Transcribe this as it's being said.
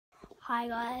Hi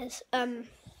guys, I'm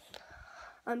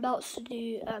about to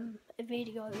do a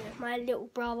video with my little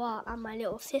brother and my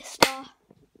little sister.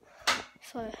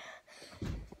 So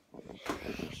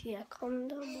yeah, comment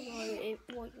down below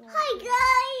what you want. Hi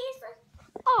guys!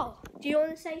 Oh, do you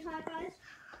want to say hi guys?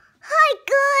 Hi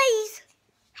guys!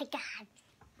 Hi Dad.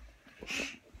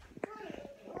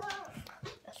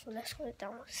 So let's go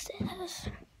downstairs.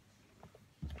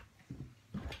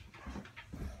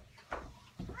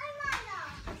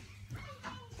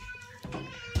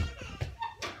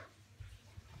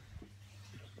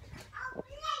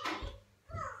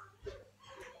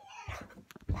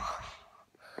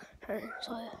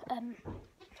 So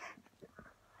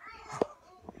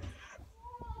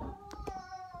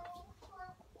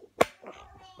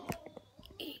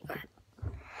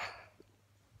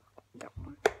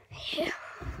here.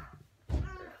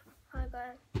 Hi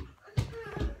guys.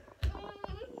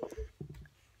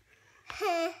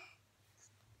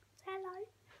 Say hello.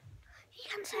 You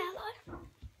can say hello.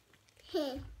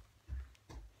 Say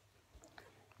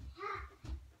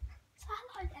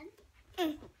hello then.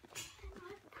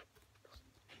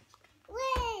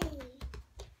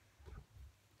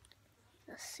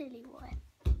 A silly boy.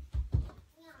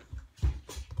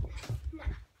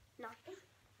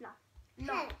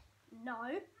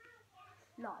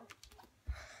 No.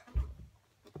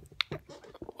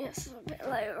 Yes, a bit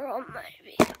later on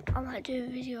maybe I might do a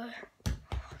video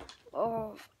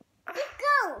of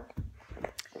Go!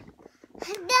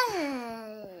 Hello!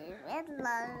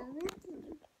 Hello!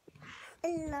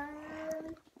 Hello!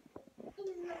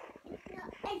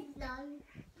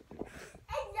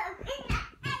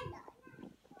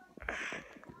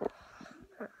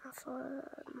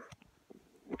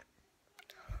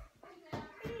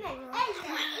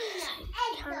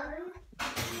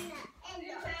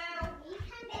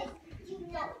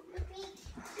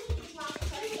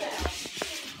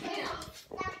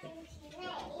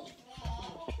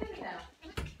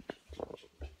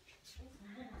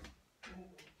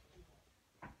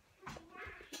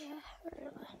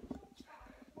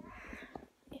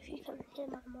 If you can hear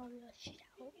my mum shout,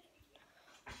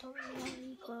 don't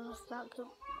worry, because that could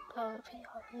be either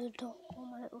the dog or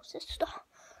my little sister.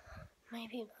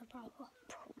 Maybe my brother,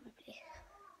 probably.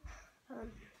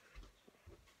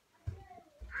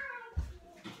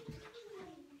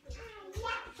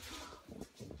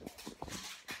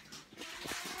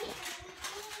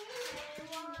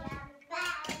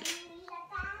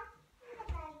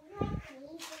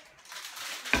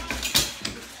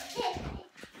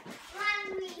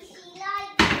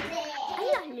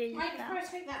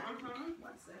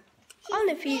 On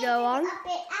a video on.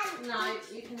 No,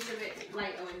 you can do it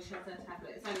later when she has her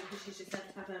tablet. It's only because she's just had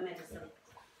to have her medicine.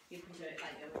 You can do it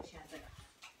later when she has it.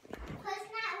 Because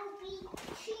that will be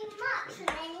too much and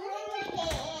then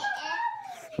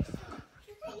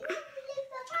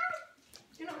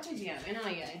You're not videoing,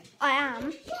 are you? I am.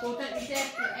 Well, don't you dare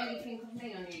put anything of me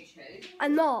on YouTube.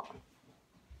 I'm not.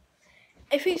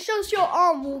 If it's just your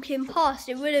arm walking past,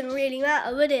 it wouldn't really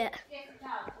matter, would it? Yes, it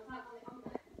does.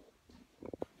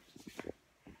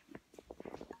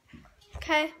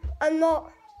 Okay, I'm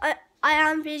not. I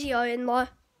am videoing though.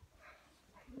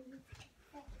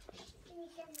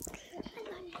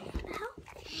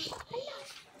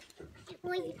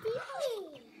 What are you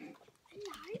doing?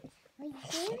 Hello. What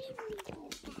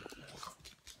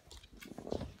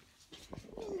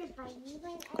are you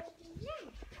doing?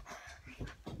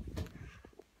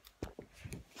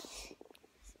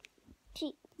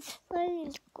 She's so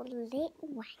lit,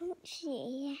 won't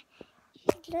she?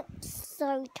 She looks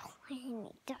so tiny,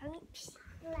 don't she?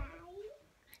 Look,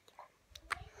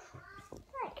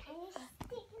 and you're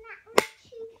sticking that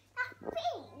onto that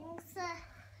things.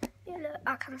 Yeah, look,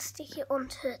 I can stick it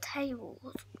onto the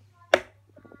tables.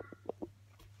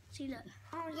 See, look.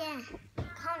 Oh yeah,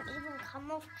 can't even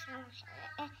come off, can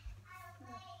it?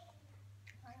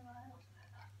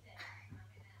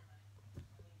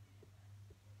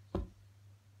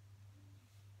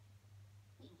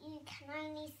 You can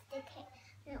only stick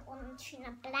it onto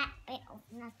the black bit of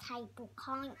the table,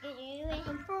 can't you? I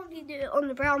can probably do it on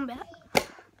the brown bit.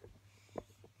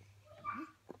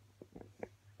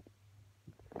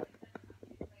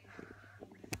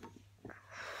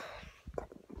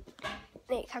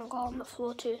 It can go on the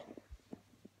floor too.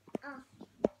 Oh,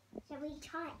 shall we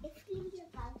try it if you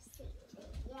both see it,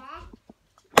 yeah?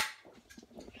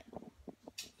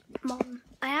 Mum,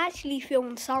 I actually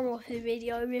filmed some of the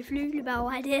video with Lulabelle,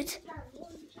 I did.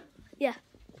 Yeah.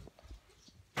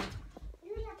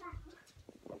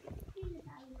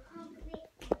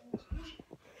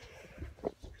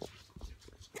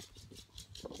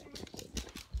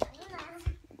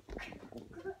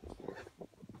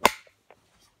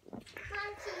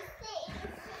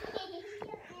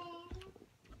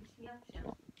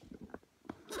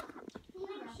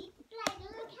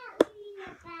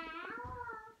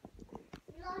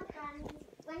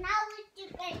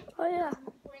 Oh yeah.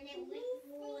 When it was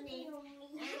morning,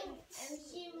 and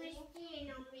she was sitting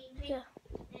on me. Yeah.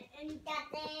 And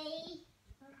Daddy,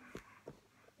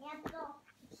 yeah, but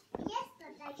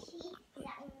yesterday she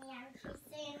sat on me and she's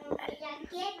sitting on me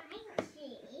again, ain't she?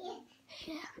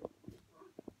 Yeah.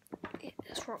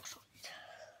 It's rock solid.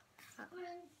 Do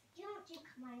you want to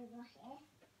come over here?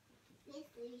 Yes,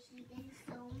 Lucy, then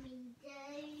saw me do.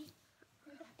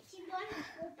 She won't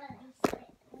probably sit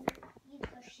on you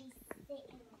because she's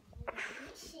sitting on you,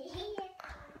 isn't she?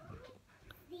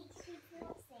 She's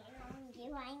not sitting on you,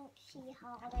 ain't she,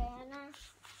 Harlena?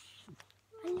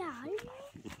 Hello.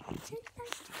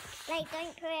 Like,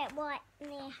 don't put it right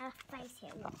near her face,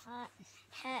 it will hurt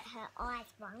her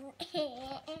eyes, won't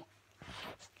it?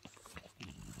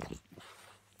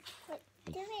 What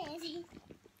do it?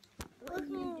 What are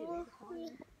you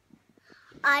doing?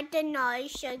 I don't know,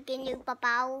 shaking you,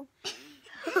 Bubble.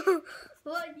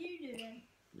 What are you doing?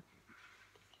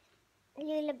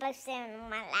 Lullaby sitting on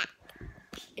my lap.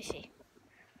 Is she?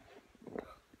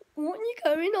 What are you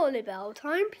going on about?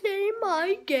 I'm playing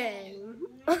my game.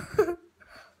 I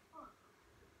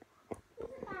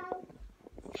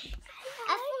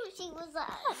thought she was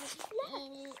like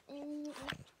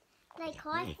I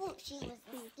thought she was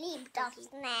asleep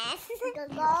just now. Go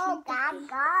go go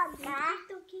go.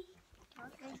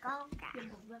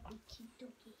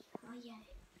 Oh yeah.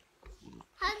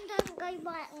 Hand doesn't go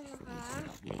right on her,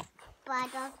 but I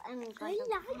does only go on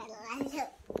her.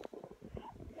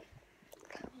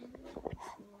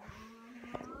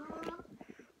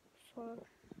 So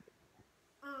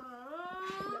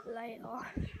later.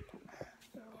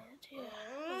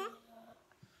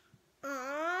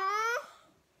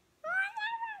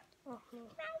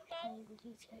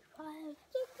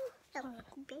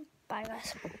 Bye guys.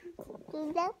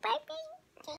 Baby.